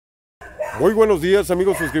Muy buenos días,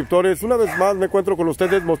 amigos suscriptores. Una vez más me encuentro con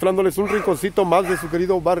ustedes mostrándoles un rinconcito más de su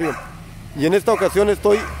querido barrio. Y en esta ocasión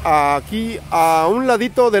estoy aquí a un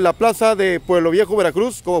ladito de la plaza de Pueblo Viejo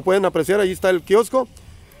Veracruz. Como pueden apreciar, ahí está el kiosco.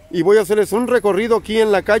 Y voy a hacerles un recorrido aquí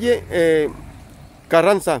en la calle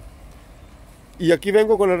Carranza. Y aquí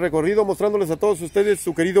vengo con el recorrido mostrándoles a todos ustedes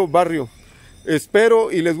su querido barrio.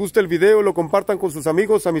 Espero y les guste el video, lo compartan con sus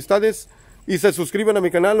amigos, amistades y se suscriban a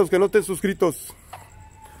mi canal los que no estén suscritos.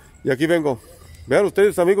 Y aquí vengo. Vean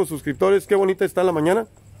ustedes, amigos suscriptores, qué bonita está la mañana.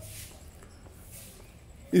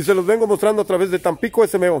 Y se los vengo mostrando a través de Tampico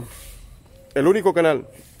SMO, el único canal.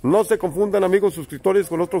 No se confundan, amigos suscriptores,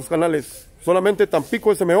 con otros canales. Solamente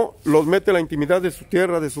Tampico SMO los mete a la intimidad de su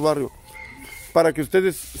tierra, de su barrio, para que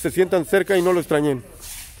ustedes se sientan cerca y no lo extrañen.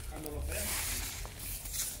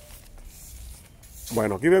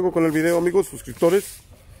 Bueno, aquí vengo con el video, amigos suscriptores.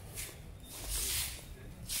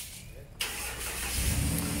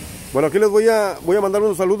 Bueno, aquí les voy a mandar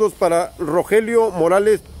unos saludos para Rogelio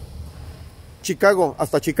Morales, Chicago.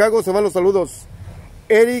 Hasta Chicago se van los saludos.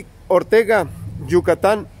 Eric Ortega,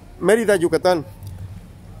 Yucatán, Mérida, Yucatán.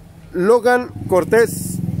 Logan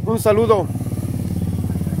Cortés, un saludo.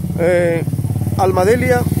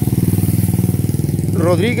 Almadelia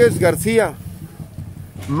Rodríguez García.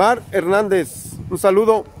 Mar Hernández, un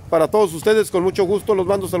saludo para todos ustedes. Con mucho gusto los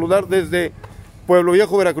mando a saludar desde Pueblo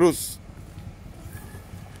Viejo Veracruz.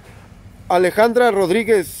 Alejandra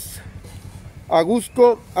Rodríguez,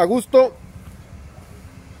 Augusto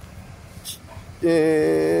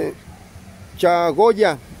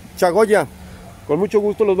Chagoya, con mucho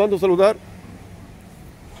gusto los mando a saludar.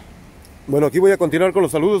 Bueno, aquí voy a continuar con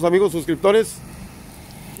los saludos, amigos suscriptores.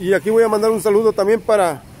 Y aquí voy a mandar un saludo también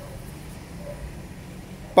para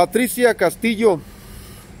Patricia Castillo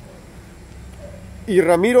y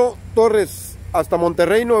Ramiro Torres, hasta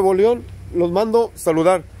Monterrey, Nuevo León. Los mando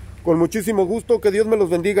saludar con muchísimo gusto, que Dios me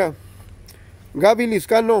los bendiga. Gaby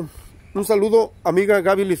Liscano, un saludo, amiga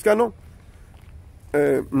Gaby Liscano.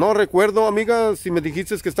 No recuerdo, amiga, si me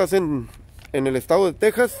dijiste que estás en el estado de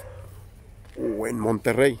Texas o en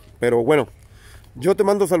Monterrey, pero bueno, yo te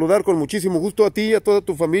mando saludar con muchísimo gusto a ti y a toda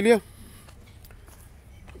tu familia.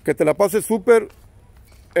 Que te la pases súper,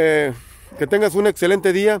 que tengas un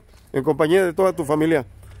excelente día en compañía de toda tu familia.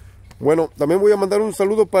 Bueno, también voy a mandar un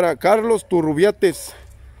saludo para Carlos Turrubiates,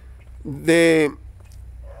 en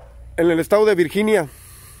el estado de Virginia.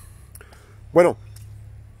 Bueno,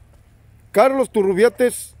 Carlos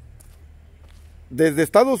Turrubiates desde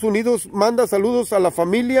Estados Unidos manda saludos a la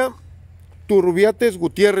familia Turrubiates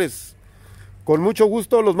Gutiérrez. Con mucho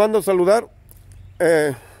gusto los mando a saludar,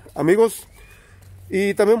 amigos.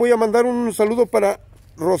 Y también voy a mandar un saludo para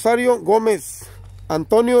Rosario Gómez,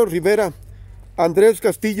 Antonio Rivera, Andrés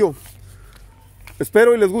Castillo.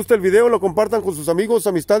 Espero y les guste el video, lo compartan con sus amigos,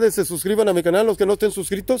 amistades, se suscriban a mi canal los que no estén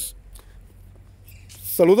suscritos.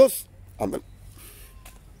 Saludos. Ándale.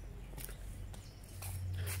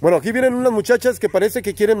 Bueno, aquí vienen unas muchachas que parece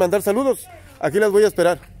que quieren mandar saludos. Aquí las voy a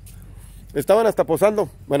esperar. Estaban hasta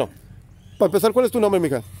posando. Bueno, para empezar, ¿cuál es tu nombre,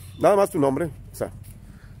 mija? Nada más tu nombre. O sea,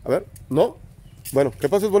 a ver, ¿no? Bueno, que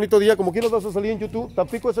pases bonito día. ¿Como quién nos vas a salir en YouTube?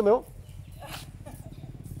 ¿Tampico SMO?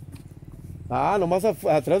 Ah, nomás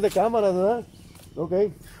atrás de cámaras, ¿verdad? Ok.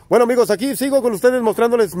 Bueno, amigos, aquí sigo con ustedes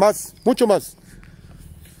mostrándoles más, mucho más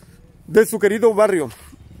de su querido barrio,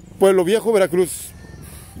 Pueblo Viejo Veracruz.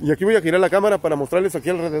 Y aquí voy a girar la cámara para mostrarles aquí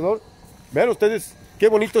alrededor. Vean ustedes qué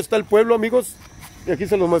bonito está el pueblo, amigos. Y aquí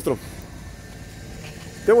se los muestro.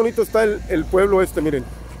 Qué bonito está el pueblo este, miren.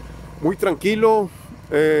 Muy tranquilo.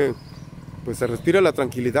 Pues se respira la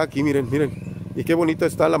tranquilidad aquí, miren. Y qué bonita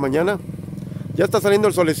está la mañana. Ya está saliendo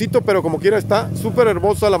el solecito, pero como quiera está súper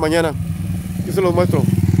hermosa la mañana. Aquí se los muestro.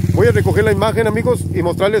 Voy a recoger la imagen, amigos, y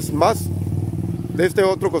mostrarles más de este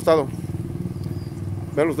otro costado.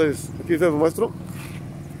 Vean ustedes, aquí se los muestro.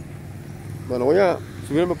 Bueno, voy a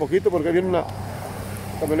subirme un poquito porque viene una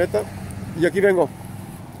camioneta. Y aquí vengo.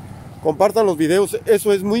 Compartan los videos,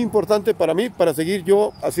 eso es muy importante para mí, para seguir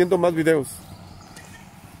yo haciendo más videos.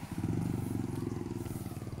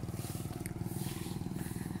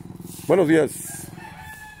 Buenos días.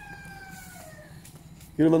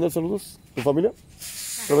 ¿Quieres mandar saludos? ¿Tu familia?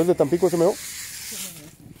 ¿A través de Tampico SMO?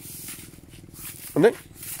 ¿Dónde?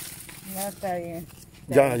 No, está bien.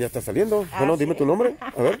 Ya está saliendo. Bueno, dime tu nombre.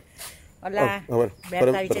 A ver. Hola. A ver.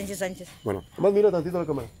 Berta Vicencio Sánchez. Bueno, nomás mira tantito la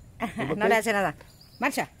cámara. No le hace nada.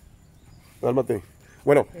 Marcha. Cálmate.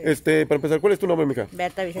 Bueno, para empezar, ¿cuál es tu nombre, mija?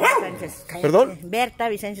 Berta Vicencio Sánchez. Cállate. ¿Perdón? Berta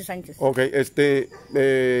Vicencio Sánchez. Ok,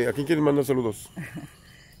 ¿a quién quieres mandar saludos?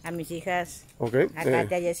 A mis hijas. Ok. A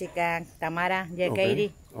Katia, Jessica, Tamara,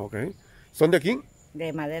 Katie. Ok. ¿Son de aquí?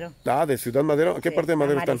 De Madero. Ah, de Ciudad Madero. ¿A qué parte de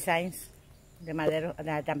Madero están? Sainz. de Madero,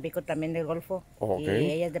 de Tampico también del Golfo. Ok.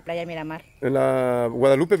 Y ella es de Playa Miramar. En la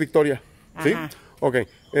Guadalupe Victoria. ¿Sí? Ajá. Ok.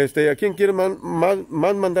 ¿A quién quiere más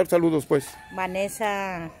mandar saludos, pues?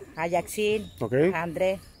 Vanessa, a Yaxil, Ok. a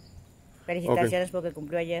André. Felicitaciones porque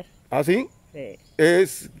cumplió ayer. ¿Ah, sí? Sí.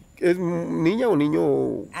 ¿Es niña o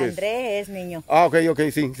niño? ¿Qué es? André es niño. Ah, ok,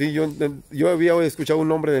 sí, yo había escuchado un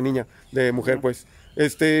nombre de niña, de mujer, pues.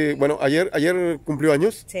 Bueno, ayer cumplió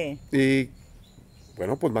años. Sí. Y,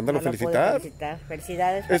 bueno, pues mándalo No lo pude felicitar. felicitar.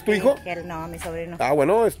 Felicidades. ¿Es tu papi. hijo? No, mi sobrino. Ah,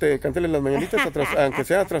 bueno, cántele las mañanitas, aunque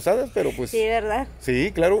sean atrasadas, pero pues... Sí, ¿verdad?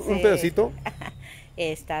 Sí, claro, un Sí. pedacito.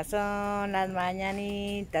 Estas son las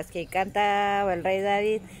mañanitas que cantaba el rey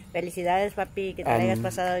David. Felicidades, papi, que te la hayas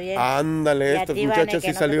pasado bien. Ándale, Y a esta ti, muchacha Vane, que sí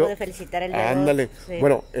no salió. te pude felicitar el día Ándale. 2. Sí.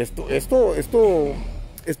 Bueno, esto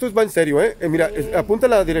va en serio, ¿eh? Mira, Sí. apunta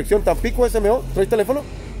la dirección Tampico SMO. ¿Traes teléfono?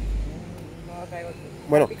 No traigo.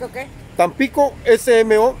 Bueno, ¿Pico qué? Tampico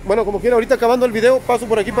SMO. Bueno, como quiera, ahorita acabando el video, paso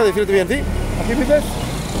por aquí para decirte bien, ¿sí? ¿Aquí vives?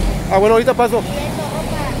 Ah, bueno, ahorita paso. Aquí vendo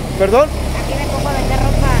ropa. ¿Perdón? Aquí me pongo a vender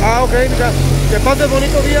ropa. Ah, ok, mira. Que pases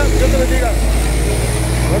bonito día. Dios te bendiga.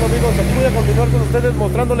 Bueno, amigos, aquí voy a continuar con ustedes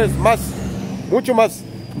mostrándoles más, mucho más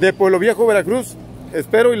de Pueblo Viejo Veracruz.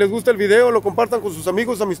 Espero y les guste el video, lo compartan con sus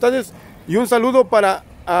amigos, amistades. Y un saludo para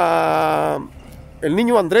el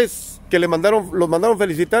niño Andrés, que los mandaron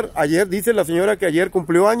felicitar. Ayer, dice la señora que ayer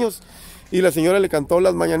cumplió años y la señora le cantó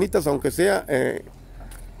las mañanitas, aunque sea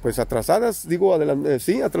pues atrasadas, digo,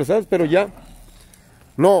 sí, atrasadas, pero ya,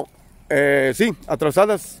 no, sí,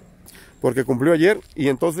 atrasadas, porque cumplió ayer. Y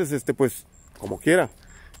entonces, pues, como quiera,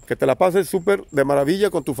 que te la pases súper de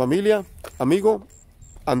maravilla con tu familia, amigo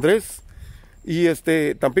Andrés. Y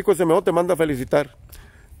Tampico SMO te manda a felicitar.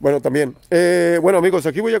 Bueno, también. Bueno, amigos,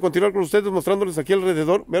 aquí voy a continuar con ustedes mostrándoles aquí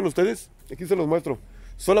alrededor. Vean ustedes, aquí se los muestro.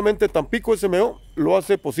 Solamente Tampico SMO lo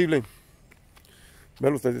hace posible.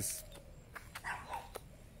 Vean ustedes.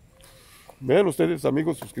 Vean ustedes,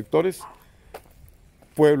 amigos suscriptores.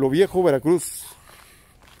 Pueblo Viejo Veracruz.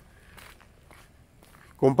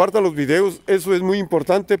 Compartan los videos, eso es muy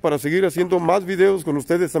importante para seguir haciendo más videos con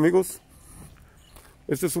ustedes, amigos.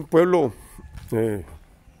 Este es un pueblo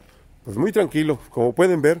pues muy tranquilo, como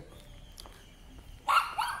pueden ver.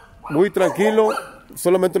 Muy tranquilo,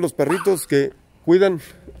 solamente los perritos que cuidan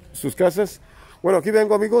sus casas. Bueno, aquí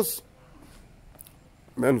vengo, amigos.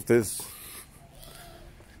 Vean ustedes.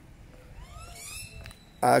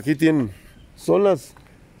 Aquí tienen, son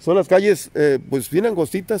las calles pues bien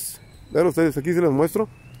angostitas. Vean ustedes, aquí se los muestro.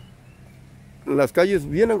 Las calles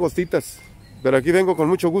bien angostitas. Pero aquí vengo con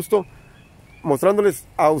mucho gusto mostrándoles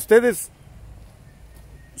a ustedes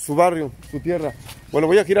su barrio, su tierra. Bueno,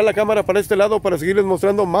 voy a girar la cámara para este lado para seguirles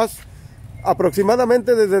mostrando más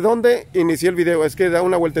aproximadamente desde donde inicié el video. Es que da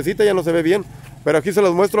una vueltecita, ya no se ve bien. Pero aquí se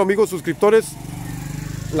los muestro, amigos suscriptores.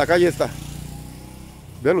 La calle está.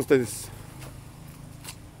 Vean ustedes.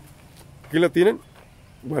 Aquí la tienen.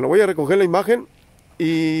 Bueno, voy a recoger la imagen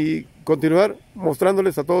y continuar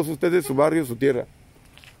mostrándoles a todos ustedes su barrio, su tierra,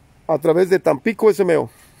 a través de Tampico SMO.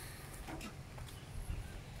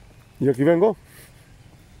 Y aquí vengo.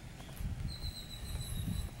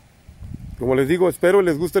 Como les digo, espero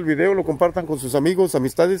les guste el video, lo compartan con sus amigos,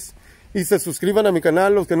 amistades y se suscriban a mi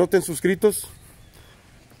canal, los que no estén suscritos.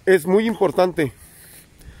 Es muy importante.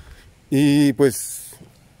 Y pues,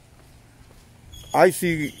 ahí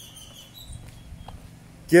si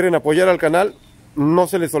quieren apoyar al canal, no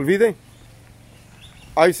se les olvide.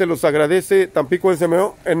 Ahí se los agradece Tampico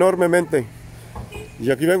SMO enormemente.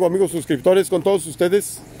 Y aquí vengo, amigos suscriptores, con todos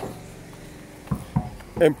ustedes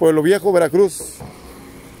en Pueblo Viejo, Veracruz.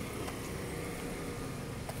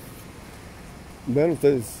 Vean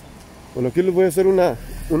ustedes. Bueno, aquí les voy a hacer una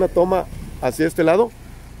toma hacia este lado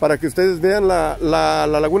para que ustedes vean la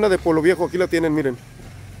laguna de Pueblo Viejo. Aquí la tienen, miren.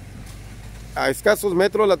 A escasos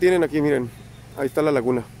metros la tienen aquí, miren. Ahí está la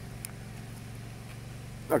laguna.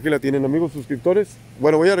 Aquí la tienen, amigos suscriptores.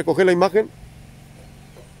 Bueno, voy a recoger la imagen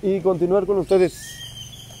y continuar con ustedes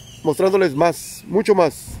mostrándoles más, mucho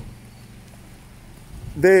más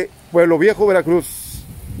de Pueblo Viejo, Veracruz.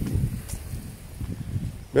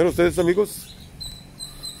 Vean ustedes, amigos.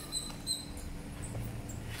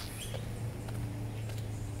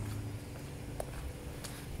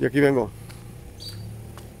 Y aquí vengo.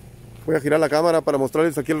 Voy a girar la cámara para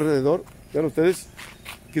mostrarles aquí alrededor. Vean ustedes.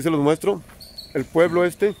 Aquí se los muestro. El pueblo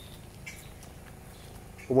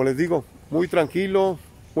como les digo, muy tranquilo,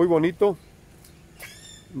 muy bonito.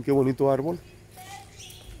 Qué bonito árbol.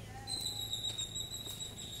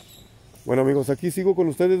 Bueno, amigos, aquí sigo con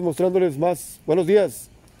ustedes mostrándoles más. Buenos días.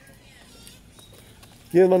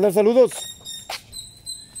 ¿Quieren mandar saludos?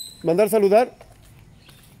 ¿Mandar saludar?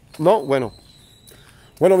 No, bueno.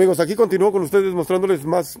 Bueno amigos, aquí continúo con ustedes mostrándoles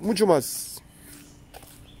más, mucho más.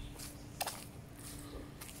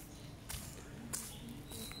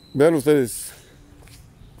 Vean ustedes.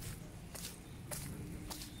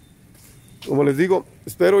 Como les digo,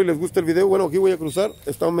 espero y les guste el video. Bueno, aquí voy a cruzar,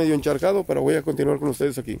 está medio encharcado, pero voy a continuar con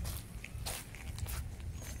ustedes aquí.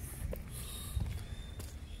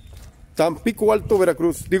 Tampico Alto,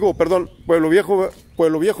 Veracruz. Digo, perdón, Pueblo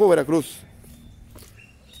Viejo Veracruz.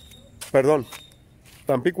 Perdón.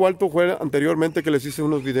 Tampico Alto fue anteriormente que les hice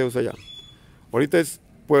unos videos allá. Ahorita es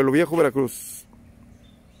Pueblo Viejo Veracruz.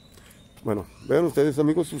 Bueno, vean ustedes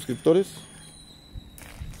amigos suscriptores.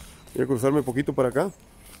 Voy a cruzarme un poquito para acá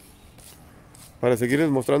para seguirles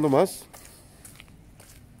mostrando más.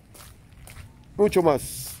 Mucho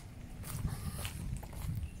más.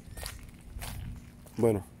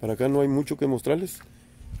 Bueno, para acá no hay mucho que mostrarles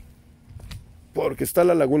porque está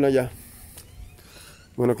la laguna ya.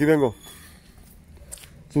 Bueno, aquí vengo.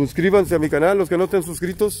 Suscríbanse a mi canal, los que no estén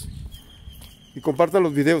suscritos, y compartan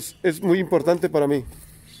los videos. Es muy importante para mí.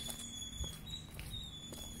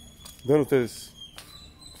 Vean ustedes.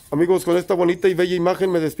 Amigos, con esta bonita y bella imagen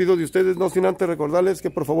me despido de ustedes, no sin antes recordarles que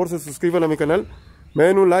por favor se suscriban a mi canal, me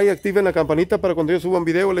den un like, activen la campanita para cuando yo suba un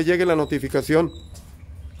video les llegue la notificación.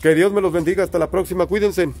 Que Dios me los bendiga, hasta la próxima,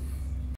 cuídense.